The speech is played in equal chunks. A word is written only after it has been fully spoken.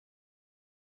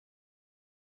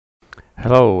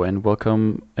Hello and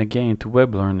welcome again to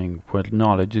Web Learning, where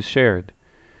knowledge is shared.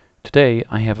 Today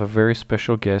I have a very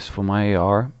special guest from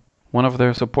IAR, one of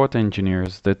their support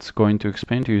engineers that's going to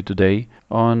explain to you today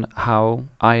on how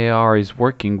IAR is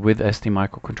working with ST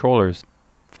microcontrollers.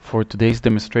 For today's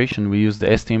demonstration we use the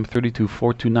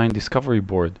STM32 discovery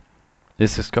board.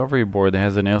 This discovery board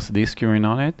has an LCD screen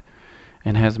on it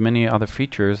and has many other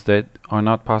features that are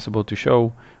not possible to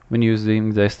show when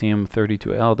using the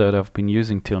STM32L that I've been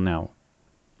using till now.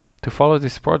 To follow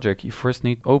this project, you first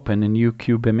need to open a new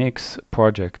CubeMX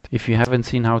project. If you haven't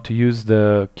seen how to use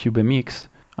the CubeMX,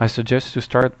 I suggest to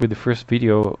start with the first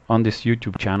video on this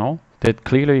YouTube channel that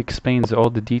clearly explains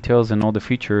all the details and all the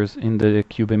features in the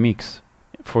CubeMX.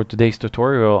 For today's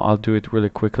tutorial, I'll do it really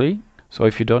quickly. So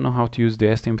if you don't know how to use the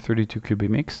STM32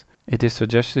 CubeMX, it is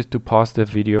suggested to pause the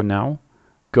video now,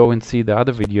 go and see the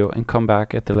other video and come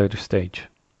back at the later stage.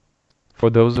 For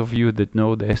those of you that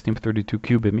know the STM32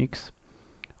 CubeMX,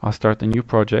 I'll start a new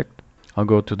project. I'll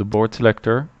go to the board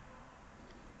selector.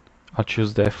 I'll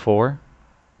choose the F4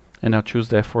 and I'll choose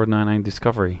the F499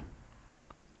 discovery.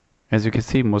 As you can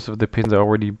see, most of the pins are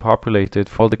already populated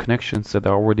for all the connections that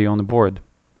are already on the board.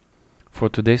 For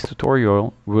today's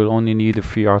tutorial, we'll only need a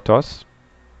FreeRTOS,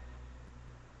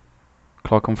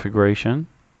 clock configuration.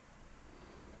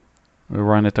 We'll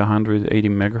run at 180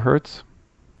 MHz.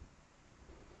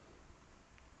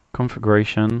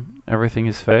 Configuration, everything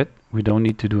is set. We don't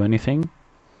need to do anything.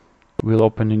 We'll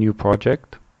open a new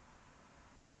project.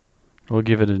 We'll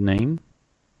give it a name.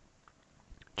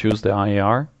 Choose the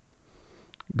IAR.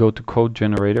 Go to code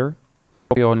generator.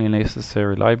 Copy all the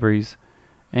necessary libraries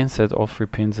and set all 3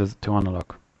 pins as to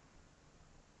analog.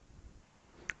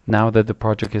 Now that the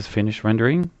project is finished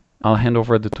rendering, I'll hand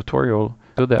over the tutorial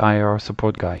to the IAR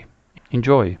support guy.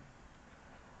 Enjoy!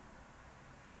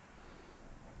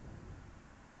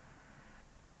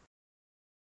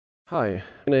 Hi,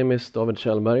 my name is David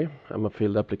Kjellberg. I'm a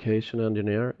field application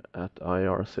engineer at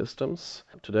IAR Systems.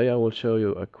 Today I will show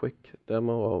you a quick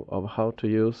demo of how to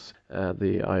use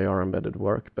the IAR embedded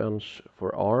workbench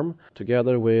for ARM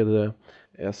together with the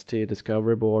ST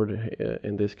discovery board,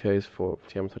 in this case for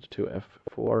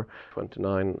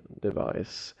STM32F429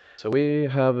 device. So we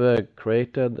have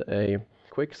created a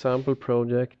quick sample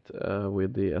project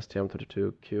with the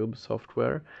STM32 Cube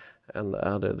software and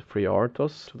added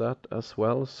FreeRTOS to that as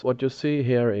well. So what you see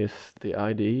here is the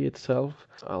IDE itself.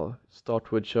 I'll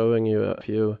start with showing you a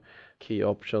few key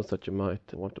options that you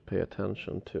might want to pay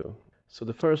attention to. So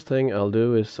the first thing I'll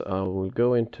do is I will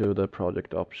go into the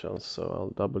project options. So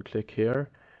I'll double click here.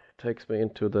 It takes me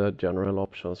into the general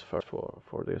options for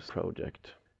this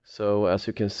project. So as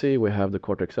you can see, we have the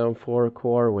Cortex-M4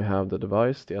 core, we have the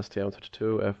device, the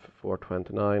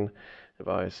STM32F429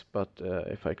 device, but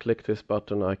if I click this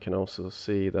button I can also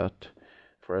see that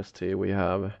for ST we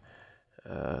have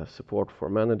support for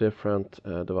many different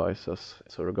devices,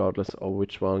 so regardless of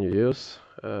which one you use,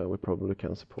 we probably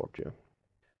can support you.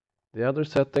 The other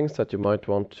settings that you might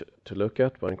want to look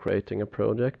at when creating a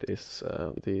project is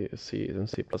the C and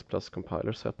C++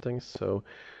 compiler settings. So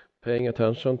paying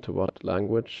attention to what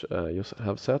language you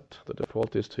have set. The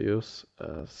default is to use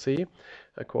C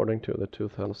according to the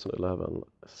 2011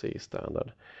 C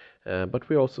standard. But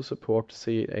we also support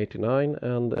C89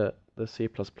 and the C++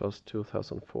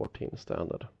 2014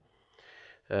 standard.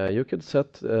 You could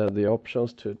set the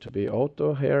options to be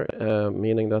auto here,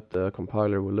 meaning that the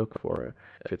compiler will look for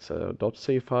if it's a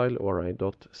 .c file or a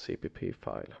 .cpp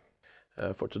file.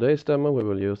 For today's demo we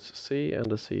will use C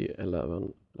and the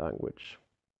C11 language.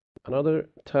 Another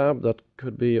tab that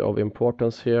could be of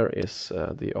importance here is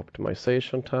the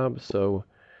Optimisation tab. So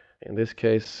in this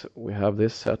case we have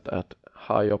this set at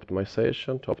high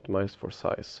optimization to optimize for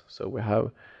size. So we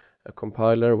have a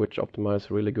compiler which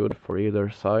optimizes really good for either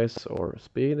size or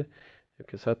speed. You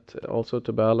can set also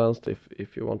to balanced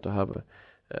if you want to have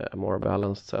a more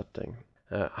balanced setting.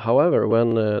 However,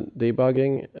 when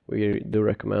debugging, we do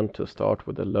recommend to start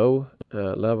with a low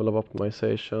level of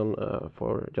optimization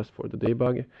just for the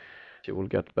debug. You will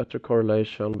get better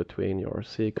correlation between your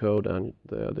C code and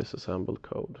the disassembled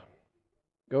code.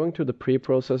 Going to the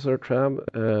Preprocessor tab,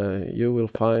 you will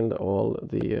find all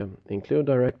the include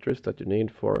directories that you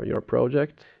need for your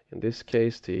project. In this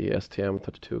case, the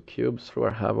STM32 cubes, where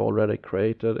I have already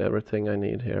created everything I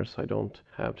need here, so I don't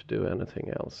have to do anything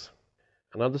else.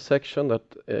 Another section that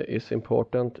is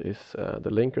important is the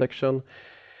linker section,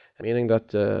 meaning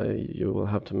that you will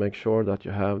have to make sure that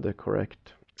you have the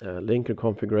correct linker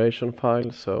configuration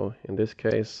file. So in this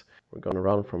case we're going to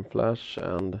run from flash,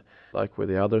 and like with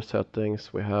the other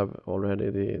settings we have already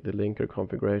the linker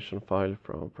configuration file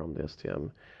from the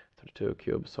STM32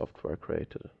 Cube software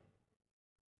created.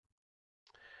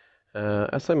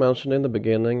 As I mentioned in the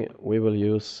beginning, we will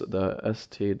use the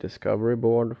ST Discovery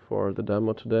board for the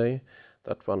demo today.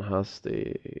 That one has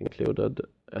the included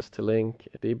ST-Link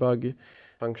debug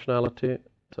functionality.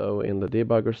 So in the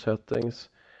debugger settings,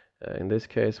 in this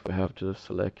case we have to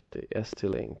select the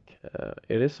ST-Link.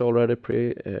 It is already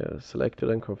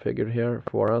pre-selected and configured here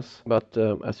for us, but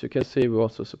as you can see, we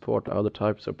also support other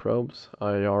types of probes.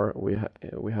 IAR,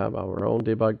 we have our own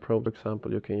debug probe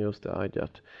example. You can use the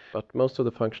IJET, but most of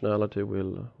the functionality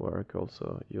will work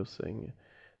also using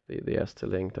the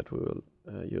ST-Link that we will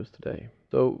use today.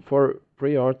 So for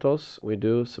pre-RTOS, we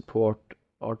do support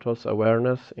RTOS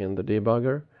awareness in the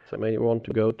debugger. So you may want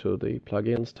to go to the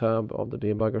plugins tab of the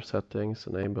debugger settings,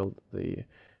 enable the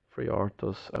free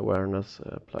RTOS awareness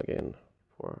plugin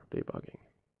for debugging.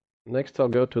 Next, I'll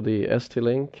go to the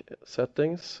ST-Link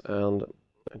settings, and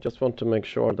I just want to make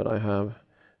sure that I have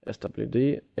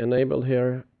SWD enabled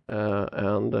here,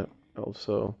 and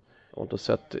also I want to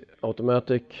set the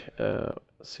automatic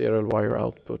serial wire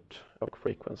output of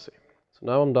frequency. So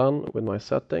now I'm done with my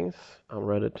settings. I'm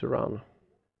ready to run.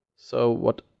 So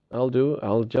what I'll do,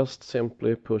 I'll just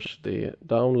simply push the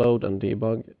download and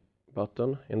debug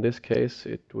button. In this case,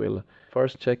 it will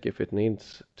first check if it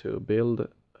needs to build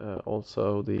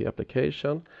also the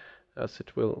application, as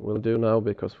it will do now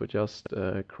because we just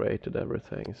created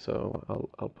everything. So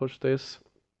I'll push this.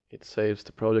 It saves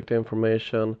the project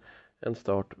information and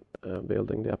start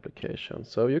building the application.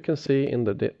 So you can see in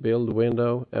the build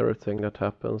window everything that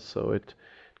happens. So it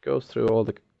goes through all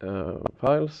the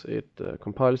files, it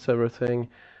compiles everything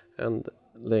and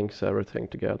links everything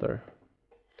together.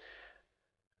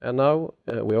 And now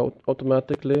we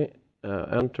automatically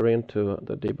enter into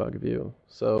the debug view.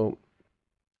 So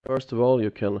first of all, you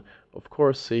can of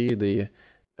course see the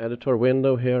editor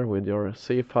window here with your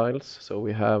C files. So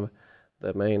we have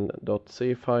the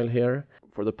main.c file here.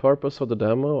 For the purpose of the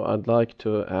demo, I'd like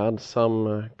to add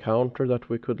some counter that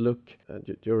we could look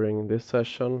during this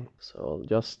session. So I'll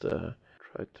just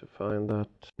try to find that.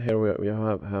 Here we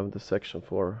have the section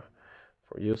for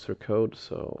user code.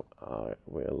 So I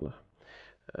will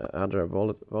add a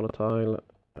volatile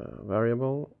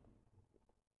variable.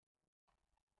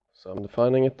 So I'm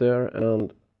defining it there,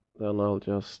 and then I'll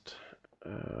just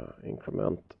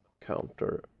increment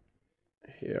counter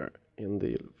here in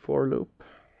the for loop.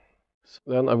 So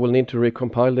then I will need to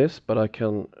recompile this, but I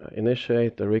can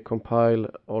initiate the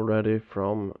recompile already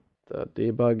from the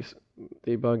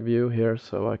debug view here.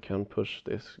 So I can push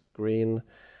this green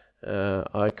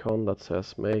icon that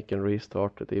says make and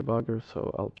restart the debugger.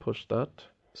 So I'll push that.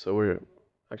 So we're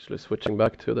actually switching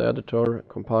back to the editor,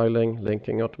 compiling,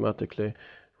 linking automatically,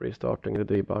 restarting the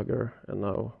debugger, and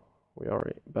now we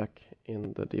are back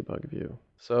in the debug view.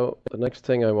 So the next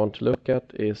thing I want to look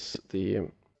at is the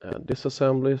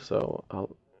disassembly. So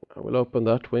I will open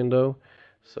that window.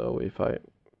 So if I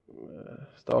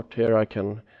start here, I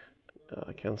can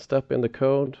step in the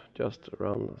code, just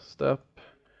run step,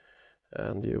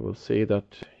 and you will see that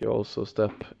you also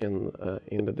step in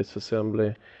the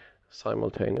disassembly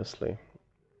simultaneously.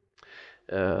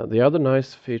 The other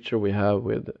nice feature we have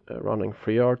with running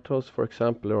free RTOS, for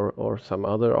example, or some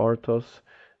other RTOS,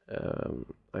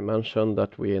 I mentioned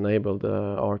that we enable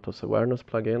the RTOS awareness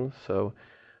plugin. So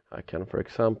I can, for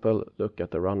example, look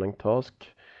at the running task.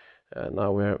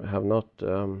 Now we have not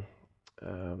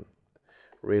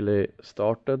really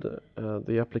started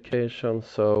the application.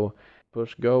 So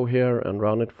push go here and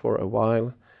run it for a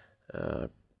while.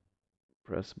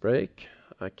 Press break.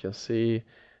 I can see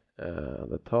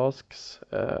the tasks.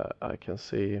 I can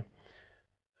see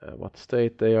what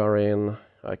state they are in.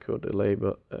 I could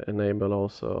enable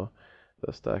also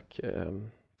the stack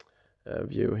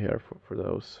view here for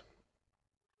those.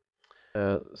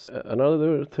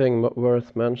 Another thing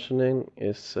worth mentioning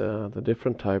is the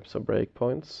different types of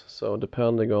breakpoints. So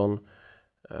depending on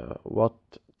what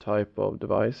type of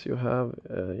device you have,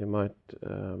 you might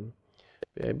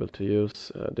be able to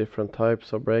use different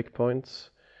types of breakpoints.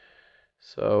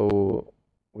 So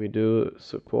we do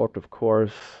support, of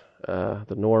course,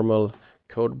 the normal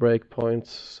code breakpoints.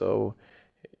 So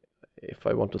if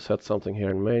I want to set something here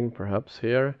in main, perhaps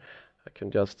here, I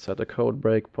can just set a code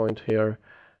breakpoint here.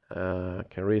 I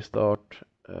can restart.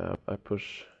 I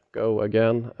push go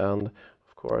again, and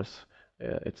of course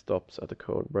it stops at the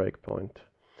code breakpoint.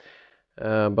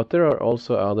 But there are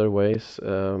also other ways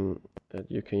that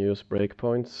you can use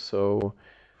breakpoints. So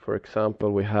for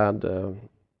example, we had a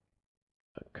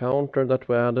counter that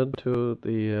we added to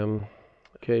the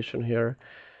application here.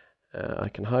 I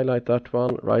can highlight that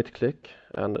one, right click,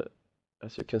 and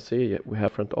as you can see, we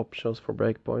have different options for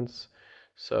breakpoints.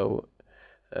 So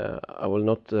I will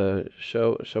not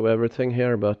show everything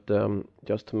here, but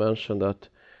just to mention that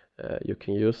you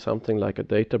can use something like a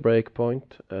data breakpoint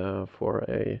for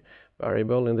a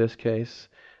variable in this case,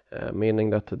 meaning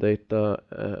that the data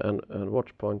and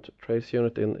watchpoint trace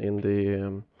unit in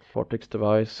the Cortex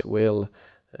device will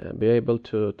be able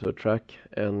to track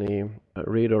any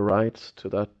read or writes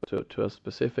to a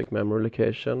specific memory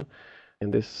location. In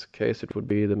this case, it would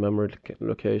be the memory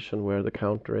location where the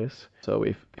counter is. So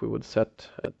if we would set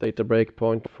a data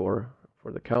breakpoint for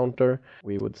the counter,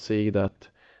 we would see that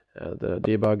the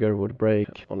debugger would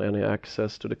break on any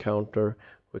access to the counter.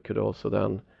 We could also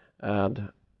then add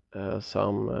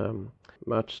some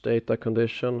match data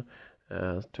condition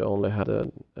to only have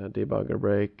a debugger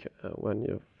break when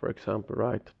you, for example,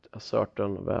 write a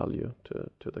certain value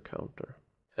to the counter.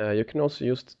 You can also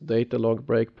use data log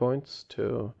breakpoints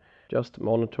to just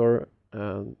monitor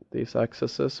these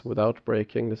accesses without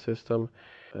breaking the system.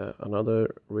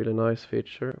 Another really nice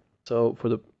feature. So for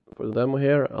the demo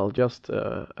here, I'll just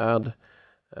add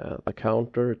the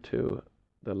counter to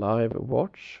the live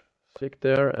watch. Click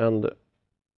there, and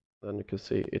then you can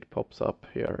see it pops up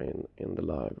here in the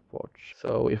live watch.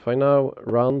 So if I now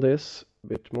run this a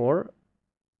bit more,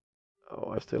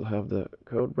 I still have the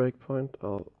code breakpoint.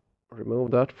 I'll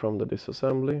remove that from the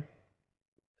disassembly.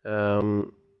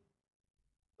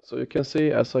 So you can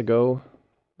see as I go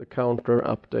the counter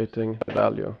updating the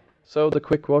value. So the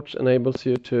quick watch enables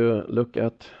you to look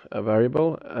at a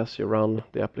variable as you run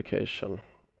the application.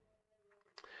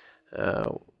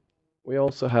 We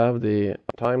also have the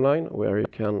timeline where you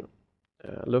can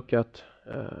look at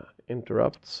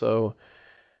interrupts. So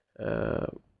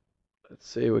let's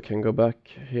see, we can go back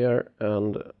here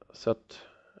and set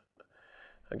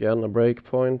again a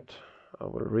breakpoint. I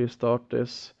will restart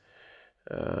this.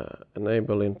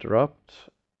 Enable interrupt.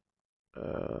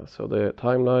 So the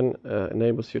timeline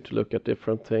enables you to look at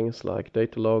different things like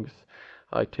data logs,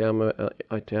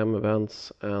 ITM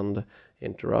events, and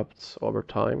interrupts over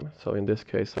time. So in this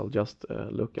case, I'll just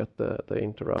look at the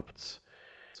interrupts.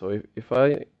 So if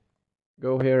I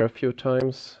go here a few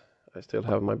times, I still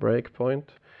have my breakpoint.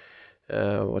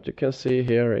 What you can see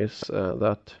here is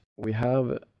that we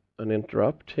have an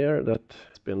interrupt here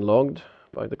that's been logged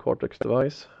by the Cortex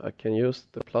device. I can use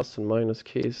the plus and minus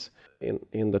keys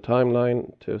in the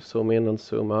timeline to zoom in and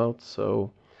zoom out.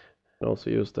 So I can also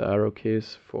use the arrow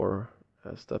keys for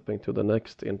stepping to the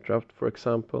next interrupt, for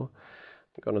example.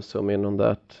 I'm going to zoom in on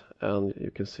that, and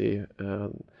you can see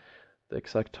the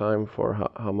exact time for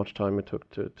how much time it took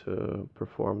to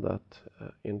perform that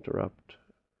interrupt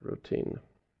routine.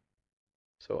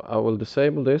 So I will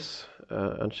disable this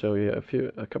and show you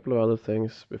a couple of other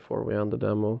things before we end the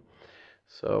demo.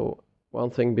 So one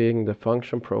thing being the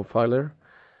function profiler.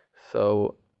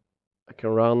 So I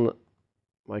can run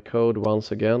my code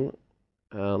once again,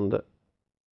 and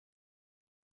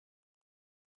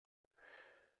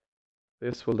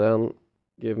this will then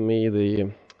give me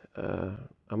the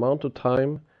amount of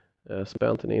time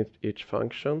spent in each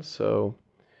function. So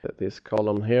this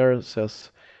column here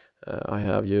says I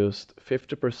have used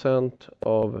 50%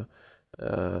 of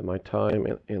my time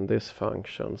in this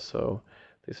function. So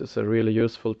this is a really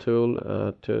useful tool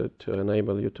to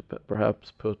enable you to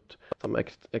perhaps put some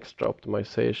extra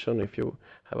optimization if you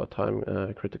have a time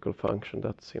critical function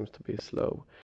that seems to be slow.